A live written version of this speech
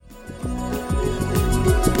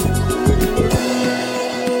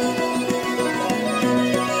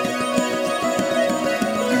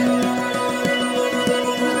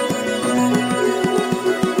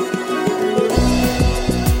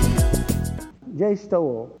J.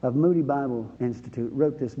 Stowell of Moody Bible Institute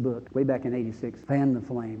wrote this book way back in '86, Fan the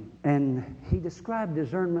Flame. And he described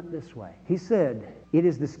discernment this way. He said, "It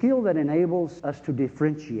is the skill that enables us to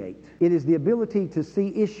differentiate. It is the ability to see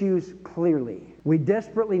issues clearly. We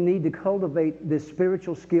desperately need to cultivate this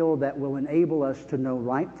spiritual skill that will enable us to know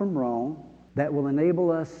right from wrong, that will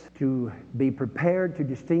enable us to be prepared to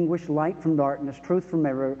distinguish light from darkness, truth from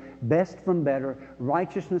error, best from better,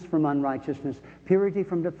 righteousness from unrighteousness, purity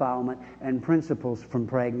from defilement, and principles from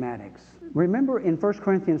pragmatics." Remember in 1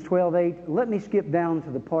 Corinthians 12:8, let me skip down to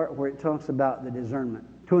the part where it talks about the discernment.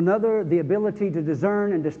 To another, the ability to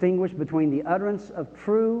discern and distinguish between the utterance of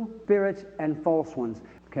true spirits and false ones.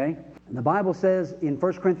 Okay? The Bible says in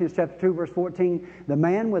 1 Corinthians chapter 2, verse 14, "The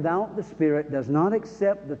man without the Spirit does not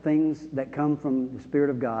accept the things that come from the Spirit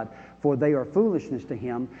of God, for they are foolishness to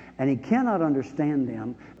him, and he cannot understand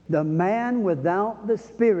them." The man without the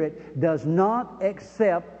Spirit does not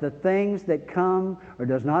accept the things that come, or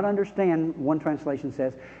does not understand, one translation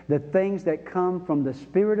says, the things that come from the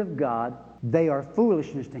Spirit of God. They are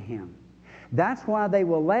foolishness to him. That's why they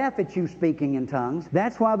will laugh at you speaking in tongues.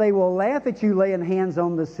 That's why they will laugh at you laying hands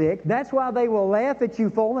on the sick. That's why they will laugh at you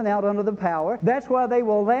falling out under the power. That's why they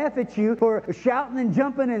will laugh at you for shouting and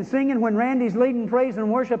jumping and singing when Randy's leading praise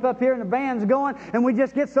and worship up here and the band's going and we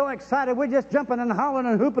just get so excited. We're just jumping and hollering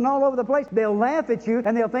and hooping all over the place. They'll laugh at you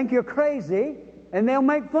and they'll think you're crazy and they'll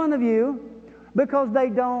make fun of you because they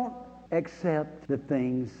don't accept the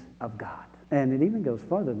things of God. And it even goes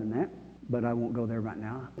further than that, but I won't go there right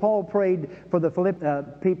now. Paul prayed for the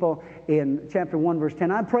people in chapter 1, verse 10.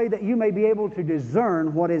 "I pray that you may be able to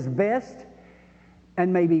discern what is best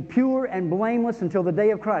and may be pure and blameless until the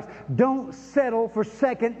day of Christ." Don't settle for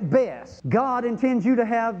second best. God intends you to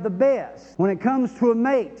have the best. When it comes to a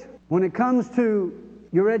mate, when it comes to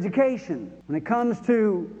your education, when it comes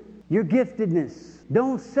to your giftedness,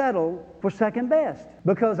 don't settle for second best.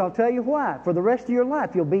 Because I'll tell you why. For the rest of your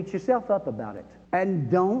life, you'll beat yourself up about it. And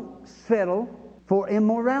don't settle for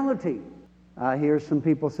immorality. I hear some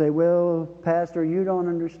people say, "Well, Pastor, you don't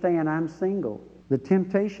understand. I'm single." The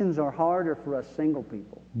temptations are harder for us single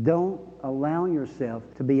people. Don't allow yourself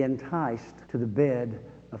to be enticed to the bed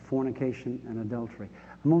of fornication and adultery.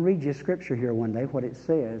 I'm going to read you a scripture here one day, what it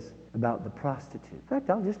says about the prostitute. In fact,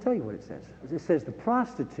 I'll just tell you what it says. It says, "The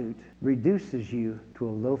prostitute reduces you to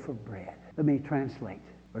a loaf of bread." Let me translate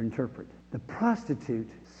or interpret. The prostitute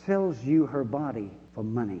sells you her body for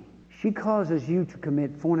money. She causes you to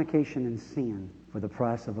commit fornication and sin for the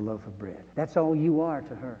price of a loaf of bread. That's all you are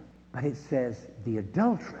to her. But it says the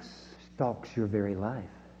adulteress stalks your very life.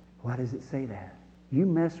 Why does it say that? You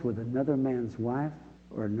mess with another man's wife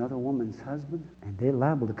or another woman's husband, and they're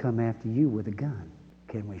liable to come after you with a gun.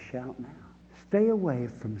 Can we shout now? Stay away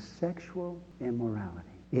from sexual immorality.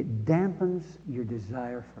 It dampens your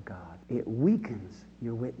desire for God. It weakens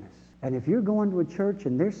your witness. And if you're going to a church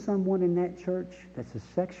and there's someone in that church that's a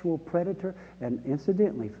sexual predator, and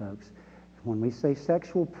incidentally, folks, when we say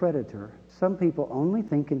sexual predator, some people only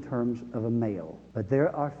think in terms of a male. But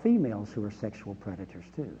there are females who are sexual predators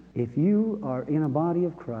too. If you are in a body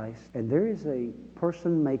of Christ and there is a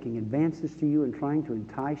person making advances to you and trying to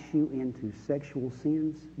entice you into sexual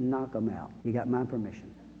sins, knock them out. You got my permission.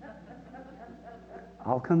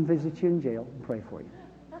 I'll come visit you in jail and pray for you.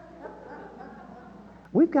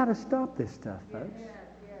 We've got to stop this stuff, folks.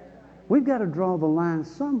 We've got to draw the line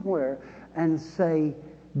somewhere and say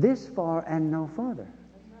this far and no further.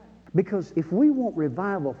 Because if we want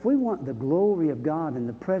revival, if we want the glory of God and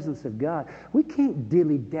the presence of God, we can't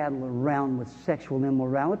dilly-daddle around with sexual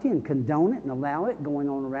immorality and condone it and allow it going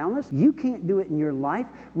on around us. You can't do it in your life.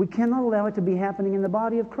 We cannot allow it to be happening in the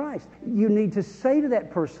body of Christ. You need to say to that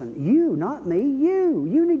person, you, not me,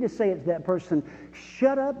 you need to say it to that person,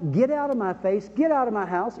 shut up, get out of my face, get out of my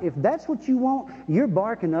house. If that's what you want, you're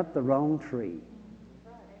barking up the wrong tree.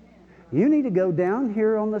 You need to go down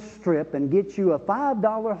here on the strip and get you a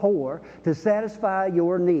 $5 whore to satisfy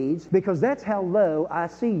your needs, because that's how low I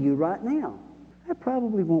see you right now. I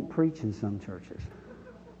probably won't preach in some churches.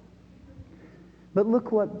 But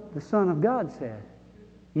look what the Son of God said.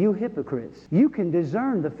 You hypocrites, you can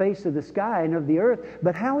discern the face of the sky and of the earth,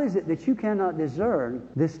 but how is it that you cannot discern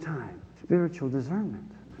this time? Spiritual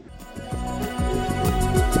discernment.